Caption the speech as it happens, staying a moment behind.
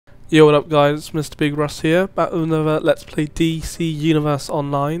Yo, what up guys, it's Mr.BigRuss here, back with another Let's Play DC Universe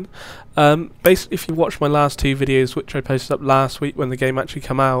Online. Basically, if you watched my last two videos, which I posted up last week when the game actually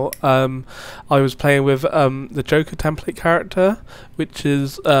came out, I was playing with the Joker template character, which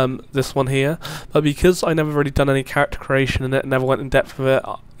is this one here, but because I never really done any character creation in it, never went in depth with it,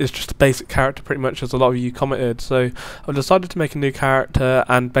 it's just a basic character pretty much, as a lot of you commented, so I've decided to make a new character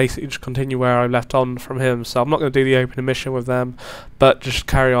and basically just continue where I left on from him. So I'm not going to do the opening mission with them, but just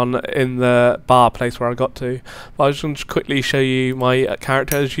carry on in the bar place where I got to. But I was going to quickly show you my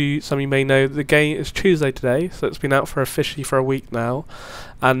character. As some of you may know, the game is Tuesday today, so it's been out for officially for a week now,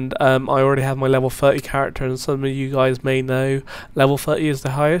 and I already have my level 30 character, and some of you guys may know level 30 is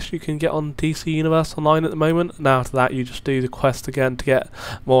the highest you can get on DC Universe Online at the moment. Now after that you just do the quest again to get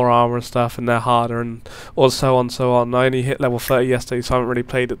more armor and stuff, and they're harder, and or so on. I only hit level 30 yesterday, so I haven't really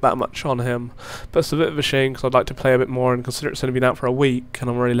played it that much on him, but it's a bit of a shame because I'd like to play a bit more, and consider it's only been out for a week and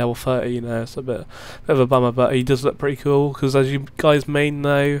I'm already level 30, you know, it's a bit of a bummer. But he does look pretty cool because, as you guys may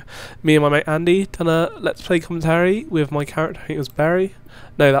know, me and my mate Andy done a Let's Play commentary with my character. I think it was Barry.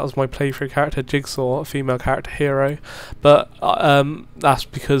 No, that was my playthrough character, Jigsaw, a female character hero. But that's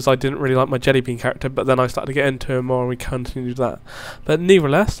because I didn't really like my Jelly Bean character, but then I started to get into him more and we continued that. But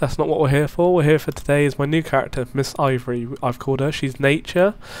nevertheless, that's not what we're here for. We're here for today is my new character, Miss Ivory, I've called her. She's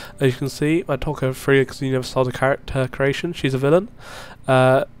nature, as you can see. I talk her through because you never saw the character creation. She's a villain.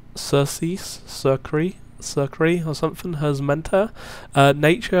 Circury or something, her mentor.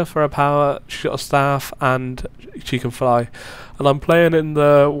 Nature for her power, she's got a staff and she can fly. And I'm playing in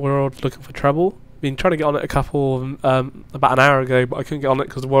the world looking for trouble. Been trying to get on it about an hour ago, but I couldn't get on it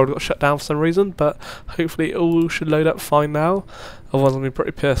because the world got shut down for some reason. But hopefully it all should load up fine now. Otherwise I'm gonna be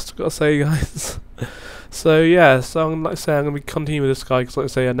pretty pissed, gotta say, guys. So yeah, so like I say, I'm gonna be continuing with this guy because, like I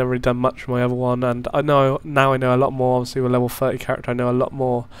say, I've never really done much with my other one, and I know now I know a lot more. Obviously, with level 30 character, I know a lot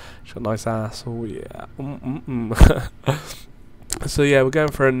more. She's got a nice ass. Oh yeah. So yeah, we're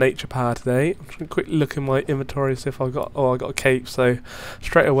going for a nature power today. I'm just gonna quickly look in my inventory, see if I got. Oh, I got a cape. So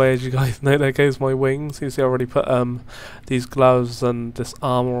straight away, as you guys know, there goes my wings. You see, I already put these gloves and this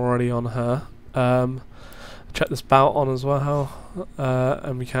armor already on her. Check this belt on as well,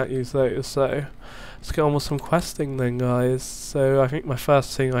 and we can't use those. So let's get on with some questing then, guys. So I think my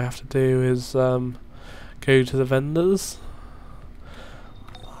first thing I have to do is go to the vendors.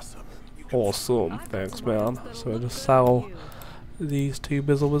 Awesome, thanks man. So I'll just sell these two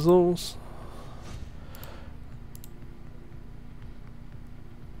bizzles.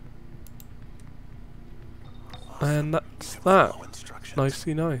 And that's that.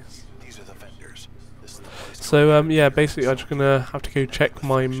 Nicely nice. So yeah, basically I'm just gonna have to go check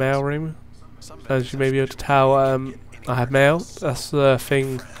my mail room. As you may be able to tell, I have mail. That's the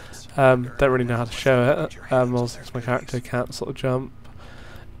thing. Don't really know how to show it. Also, because my character can't sort of jump.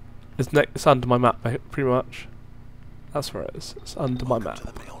 It's under my map, pretty much. That's where it is. It's under my map.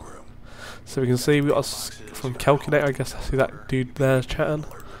 So we can see we got from calculator. I guess I see that dude there chatting.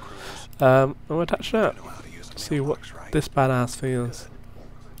 I'm gonna attach that. See what this badass thing is.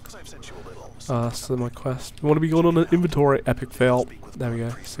 That's my quest. We want to be going on an inventory. Epic fail. There we go.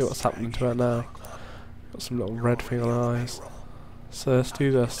 See what's happening to her now. Got some little red thing on her eyes. So let's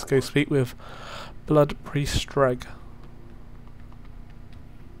do this. Go speak with Blood Priest Streg.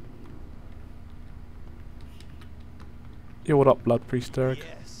 Yo, what up, Blood Priest Streg?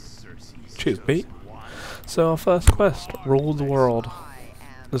 Cheers, Pete. So our first quest: rule the world.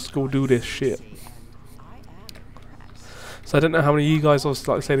 Let's go do this shit. So I don't know how many of you guys,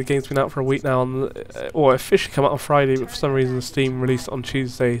 obviously, like I say, the game's been out for a week now, or officially come out on Friday, but for some reason Steam released it on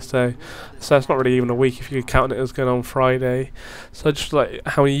Tuesday, so it's not really even a week if you're counting it as going on Friday. So just like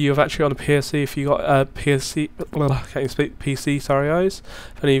how many of you have actually on a PSC, if you got a PSC, can't even speak PC, sorry guys,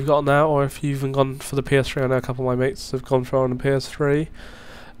 if any of you've got now, or if you've even gone for the PS3. I know a couple of my mates have gone for on the PS3.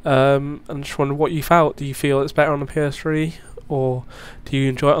 I'm just wondering what you felt. Do you feel it's better on the PS3? Or do you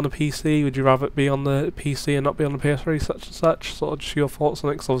enjoy it on the PC? Would you rather it be on the PC and not be on the PS3, such and such? Sort of just your thoughts on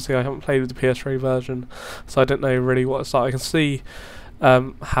it, because obviously I haven't played with the PS3 version, so I don't know really what it's like. I can see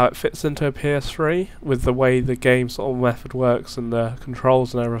how it fits into a PS3 with the way the game sort of method works and the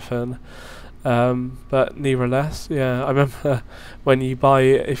controls and everything. But nevertheless, yeah, I remember when you buy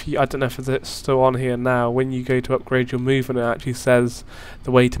it, I don't know if it's still on here now, when you go to upgrade your movement, it actually says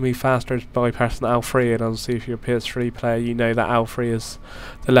the way to move faster is by pressing L3, and obviously if you're a PS3 player, you know that L3 is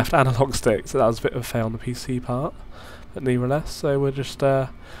the left analog stick, so that was a bit of a fail on the PC part. But nevertheless, so we're just so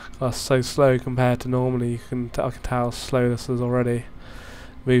slow compared to normally. I can tell how slow this is already,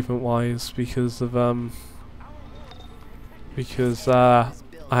 movement wise, because I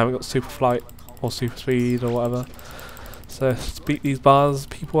haven't got super flight or super speed or whatever. So speak these bars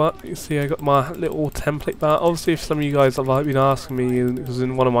people up. You see I got my little template bar. Obviously if some of you guys have been asking me, because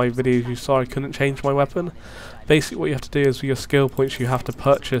in one of my videos you saw I couldn't change my weapon. Basically what you have to do is with your skill points you have to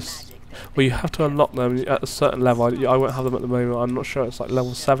purchase, well you have to unlock them at a certain level. I won't have them at the moment, I'm not sure, it's like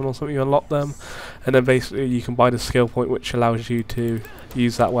level 7 or something you unlock them. And then basically you can buy the skill point which allows you to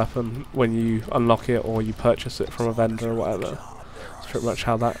use that weapon when you unlock it or you purchase it from a vendor or whatever. That's pretty much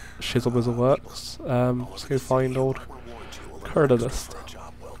how that shizzle bizzle works. Let's go find old Curdalist.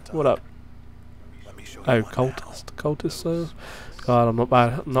 What up? Oh, cultist. God, I'm not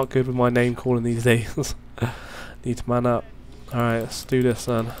bad. I'm not good with my name calling these days. Need to man up. Alright, let's do this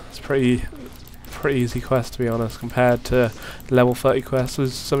then. It's pretty easy quest to be honest, compared to level 30 quests.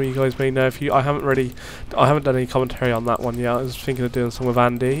 As some of you guys may know, I haven't done any commentary on that one yet. I was thinking of doing some with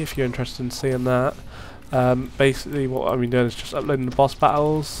Andy. If you're interested in seeing that. Basically, what I've been doing is just uploading the boss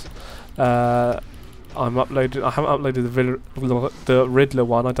battles. I haven't uploaded the Riddler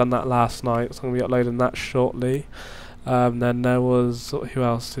one. I done that last night, so I'm gonna be uploading that shortly. Then there was, who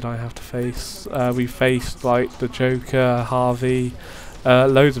else did I have to face? We faced like the Joker, Harvey,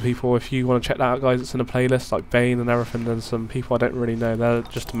 loads of people. If you want to check that out, guys, it's in a playlist, like Bane and everything. There's some people I don't really know. They're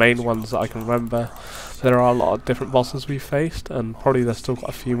just the main ones that I can remember. There are a lot of different bosses we faced, and probably there's still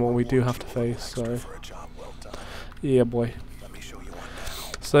quite a few more we do have to face. So yeah, boy.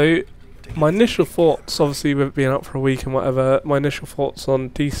 So my initial thoughts, obviously with it being out for a week and whatever, my initial thoughts on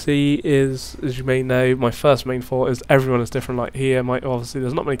DC is, as you may know, my first main thought is everyone is different. Like here, obviously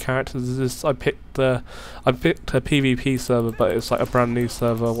there's not many characters. I picked a PvP server, but it's like a brand new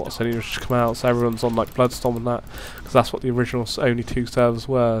server what's only just come out, so everyone's on like Bloodstorm and that, because that's what the original only 2 servers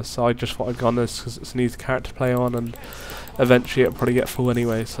were. So I just thought I'd go on this because it's an easy character to play on, and eventually it'll probably get full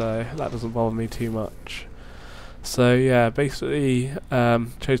anyway, so that doesn't bother me too much. So yeah, basically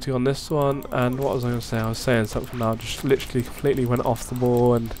chose to go on this one. And what was I going to say? I was saying something now, just literally completely went off the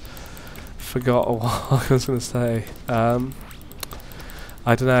ball and forgot what I was going to say. I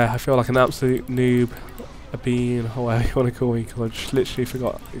don't know, I feel like an absolute noob, a bean, or whatever you want to call me, because I just literally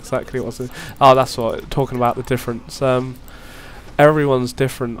forgot exactly what I was saying. Oh, that's what, talking about the difference. Everyone's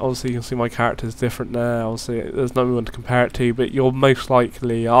different. Obviously you can see my character is different there. Obviously there's no one to compare it to, but you're most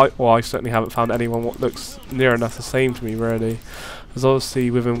likely, I certainly haven't found anyone what looks near enough the same to me really. Because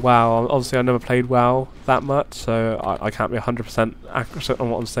obviously within WoW, obviously I never played WoW that much, so I can't be 100% accurate on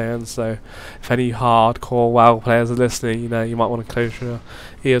what I'm saying. So if any hardcore WoW players are listening, you know, you might want to close your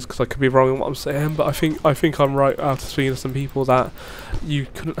ears, because I could be wrong in what I'm saying, but I think I'm right after speaking to some people that you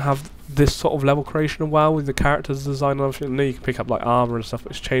couldn't have this sort of level creation of WoW with the characters design and everything. I know you can pick up like armor and stuff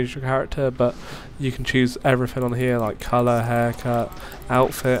which change your character, but you can choose everything on here, like color, haircut,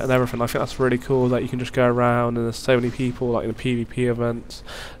 outfit and everything. I think that's really cool that you can just go around and there's so many people like in the PvP events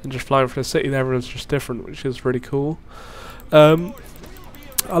and just flying through the city and everyone's just different, which is really cool.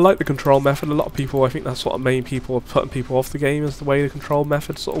 I like the control method. A lot of people, I think that's what main people are putting people off the game, is the way the control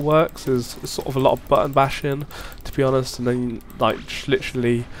method sort of works. Is sort of a lot of button bashing, to be honest, and then like just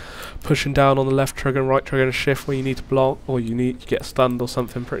literally pushing down on the left trigger and right trigger and shift when you need to block or you get stunned or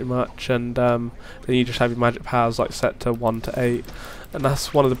something pretty much, and then you just have your magic powers like set to 1 to 8. And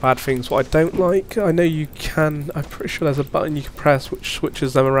that's one of the bad things what I don't like. I know you can, I'm pretty sure there's a button you can press which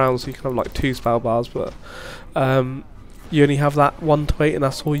switches them around, so you can have like 2 spell bars, but you only have that 1 to 8 and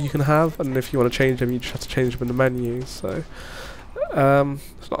that's all you can have, and if you want to change them you just have to change them in the menu. So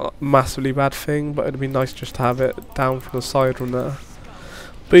it's not a massively bad thing, but it'd be nice just to have it down from the side from there.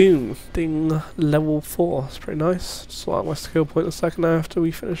 Boom, ding, level 4. It's pretty nice. Sort out my skill point a second after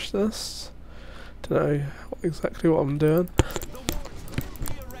we finish this. Don't know exactly what I'm doing.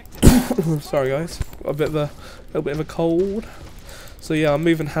 Sorry guys, got a little bit of a cold. So yeah, I'm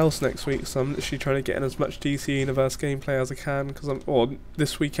moving house next week, so I'm literally trying to get in as much DC Universe gameplay as I can, because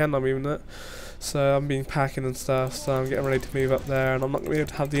this weekend I'm moving it. So I've been packing and stuff, so I'm getting ready to move up there, and I'm not going to be able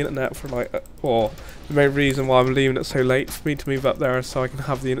to have the internet for like, the main reason why I'm leaving it so late for me to move up there is so I can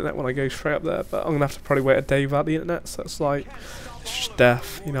have the internet when I go straight up there, but I'm going to have to probably wait a day without the internet, so it's like, it's just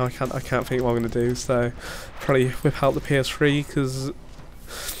death, you know, I can't think what I'm going to do, so probably whip out the PS3, because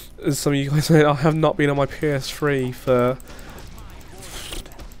as some of you guys know, I have not been on my PS3 for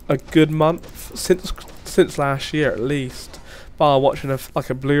a good month, since last year at least. Bar watching like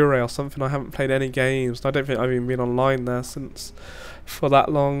a Blu-ray or something, I haven't played any games. I don't think I've even been online there since for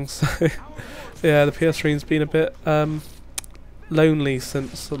that long. So yeah, the PS3's been a bit lonely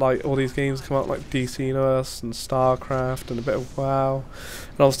since like all these games come out, like DC Universe and StarCraft and a bit of WoW,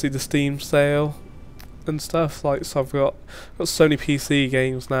 and obviously the Steam sale and stuff. Like, so I've got so many PC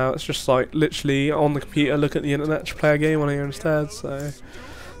games now. It's just like literally on the computer, look at the internet to play a game on here instead. So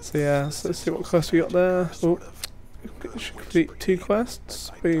yeah, so let's see what quest we got there. Oh, should complete 2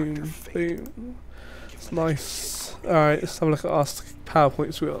 quests. Boom, boom. It's nice. Alright, let's have a look at our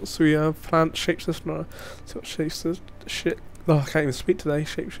PowerPoints we got. So we have plant shapeshift now. See what shapeshift. Oh, I can't even speak today.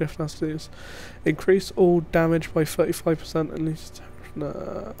 Shapeshift has to do is increase all damage by 35% at least.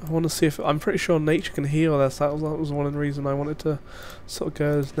 Nah, I want to see if I'm pretty sure nature can heal us. That was one of the reasons I wanted to sort of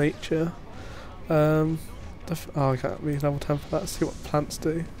go as nature. Oh, I can't be level 10 for that. See what plants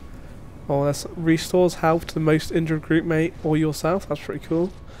do. Oh, this restores health to the most injured group mate or yourself. That's pretty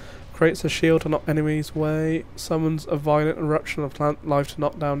cool. Creates a shield to knock enemies away. Summons a violent eruption of plant life to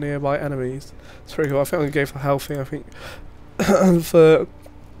knock down nearby enemies. It's pretty cool. I think I'm gonna go for healthy. I think for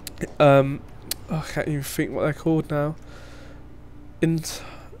I can't even think what they're called now. It's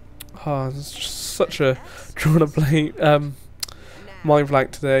just such a drawn a blank mind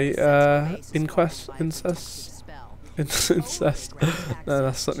blank today. Incest. No,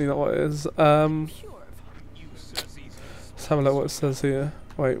 that's certainly not what it is. Let's have a look what it says here.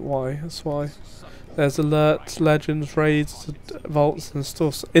 Wait, why? That's why. There's alerts, legends, raids, vaults, and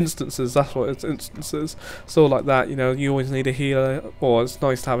stuff. Instances, that's what it's, instances. It's all like that, you know, you always need a healer, or it's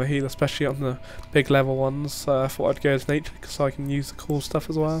nice to have a healer, especially on the big level ones. So I thought I'd go as nature, because I can use the cool stuff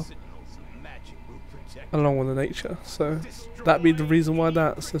as well. Along with the nature, so that'd be the reason why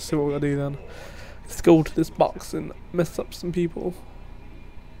that. So let's see what we're going to do then. Let's go to this box and mess up some people.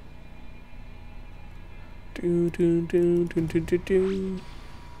 Do.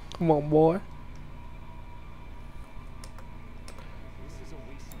 Come on, boy.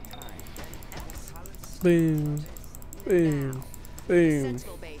 Boom, boom, boom.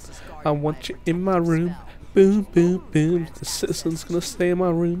 I want you in my room. Boom, boom, boom. The citizen's gonna stay in my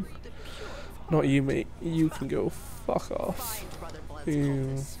room. Not you, mate. You can go fuck off.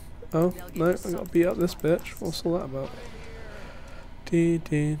 Boom. Oh, no, I gotta beat up this bitch. What's all that about?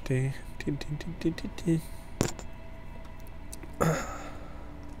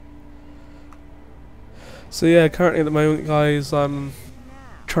 So yeah, currently at the moment, guys, I'm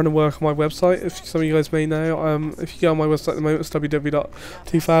trying to work on my website. If some of you guys may know, if you go on my website at the moment, it's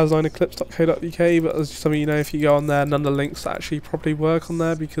www.2009eclipse.co.uk. But as some of you know, if you go on there, none of the links actually properly work on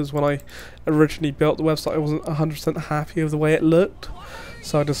there, because when I originally built the website, I wasn't 100% happy with the way it looked.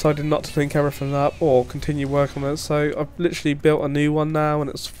 So I decided not to link everything up or continue working on it. So I've literally built a new one now, and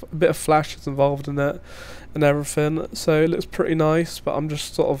it's a bit of Flash is involved in it and everything. So it looks pretty nice, but I'm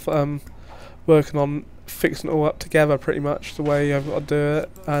just sort of working on fixing it all up together, pretty much the way I've got to do it,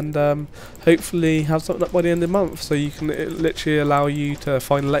 and hopefully have something up by the end of the month, so you can literally allow you to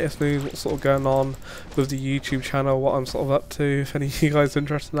find the latest news, what's sort of going on with the YouTube channel, what I'm sort of up to. If any of you guys are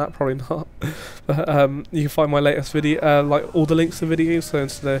interested in that, probably not. But you can find my latest video, like all the links to videos. So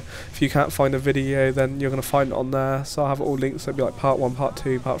instead of, if you can't find a video, then you're going to find it on there. So I have it all linked, so it'll be like part 1, part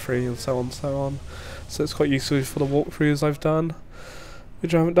 2, part 3, and so on and so on. So it's quite useful for the walkthroughs I've done,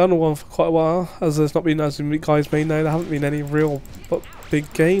 which I haven't done one for quite a while, as there's not been, as you guys may know, there haven't been any real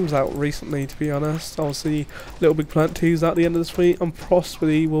big games out recently, to be honest. Obviously, Little Big Planet 2's out at the end of this week, and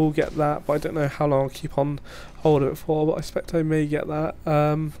possibly will get that, but I don't know how long I'll keep on hold of it for, but I expect I may get that.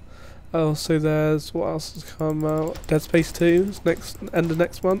 Also, there's, what else has come out? Dead Space 2, end of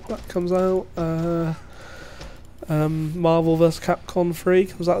next month, that comes out. Marvel vs. Capcom 3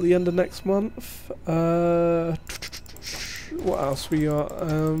 comes out at the end of next month. What else we got?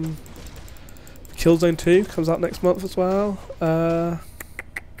 Killzone 2 comes out next month as well. Can't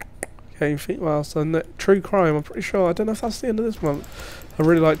even think what else. And True Crime, I'm pretty sure. I don't know if that's the end of this month. I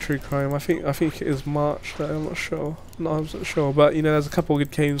really like True Crime. I think it is March though, I'm not sure. I'm not sure. But you know, there's a couple of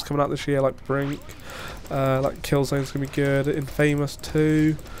good games coming out this year, like Brink, like Killzone's gonna be good. Infamous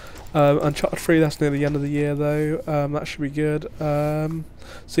 2. Uncharted 3, that's near the end of the year though. That should be good. So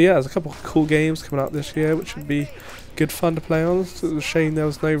yeah, there's a couple of cool games coming out this year, which should be good fun to play on. So it's a shame there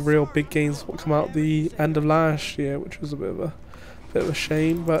was no real big games that come out the end of last year, which was a bit of a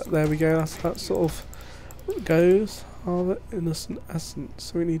shame. But there we go. That sort of goes. Oh, the innocent essence.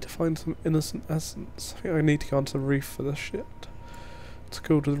 So we need to find some innocent essence. I think I need to go onto the roof for this shit. Let's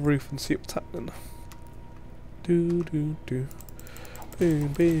go to the roof and see what's happening. Do. Boom,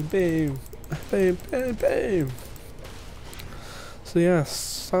 boom, boom, boom, boom, boom. So yes,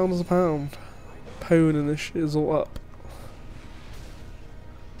 sound as a pound. Pwn and this shit is all up.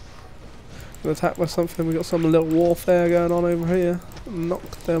 Got attacked by something. We got some little warfare going on over here. Knock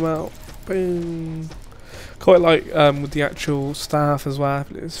them out. Boom. Quite like with the actual staff as well.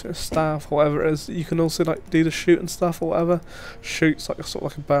 It's staff, whatever it is. You can also like do the shoot and stuff or whatever. Shoots like a sort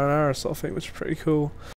of like a bow and arrow sort of thing, which is pretty cool.